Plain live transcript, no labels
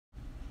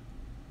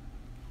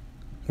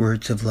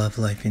Words of Love,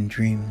 Life, and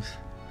Dreams,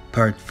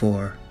 Part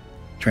 4,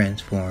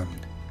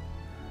 Transformed.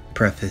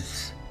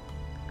 Preface.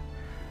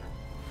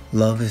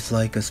 Love is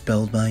like a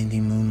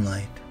spellbinding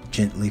moonlight,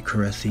 gently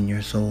caressing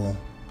your soul.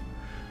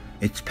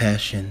 Its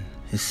passion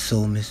is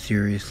so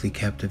mysteriously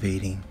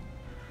captivating.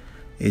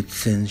 It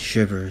sends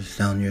shivers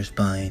down your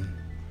spine,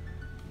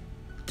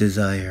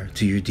 desire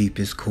to your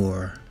deepest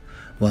core,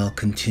 while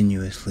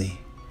continuously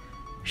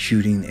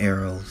shooting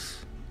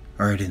arrows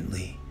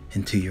ardently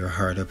into your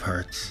heart of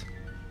hearts.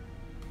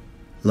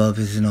 Love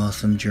is an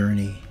awesome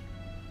journey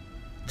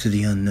to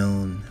the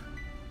unknown,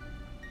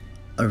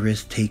 a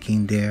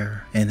risk-taking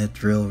dare and a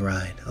thrill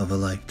ride of a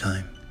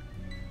lifetime.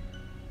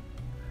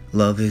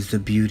 Love is the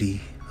beauty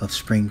of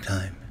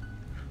springtime,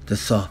 the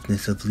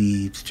softness of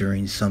leaves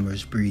during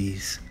summer's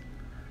breeze,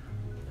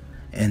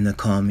 and the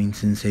calming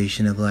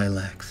sensation of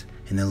lilacs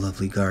in a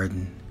lovely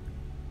garden.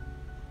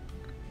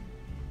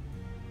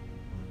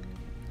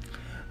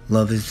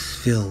 Love is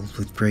filled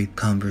with great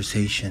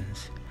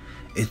conversations.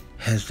 It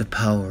has the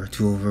power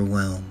to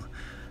overwhelm,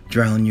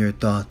 drown your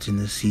thoughts in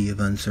the sea of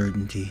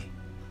uncertainty.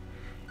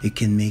 It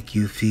can make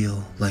you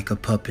feel like a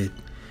puppet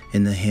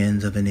in the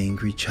hands of an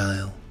angry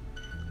child,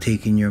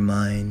 taking your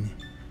mind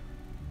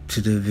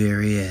to the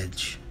very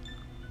edge.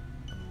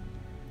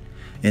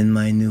 In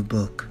my new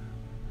book,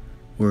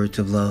 Words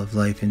of Love,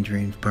 Life, and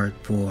Dreams, Part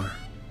 4,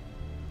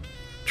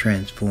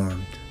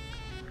 Transformed,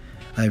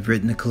 I've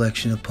written a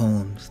collection of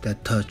poems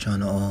that touch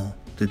on all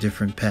the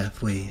different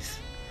pathways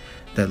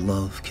that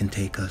love can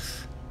take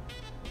us.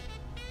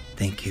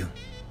 Thank you.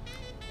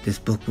 This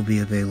book will be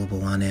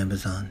available on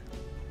Amazon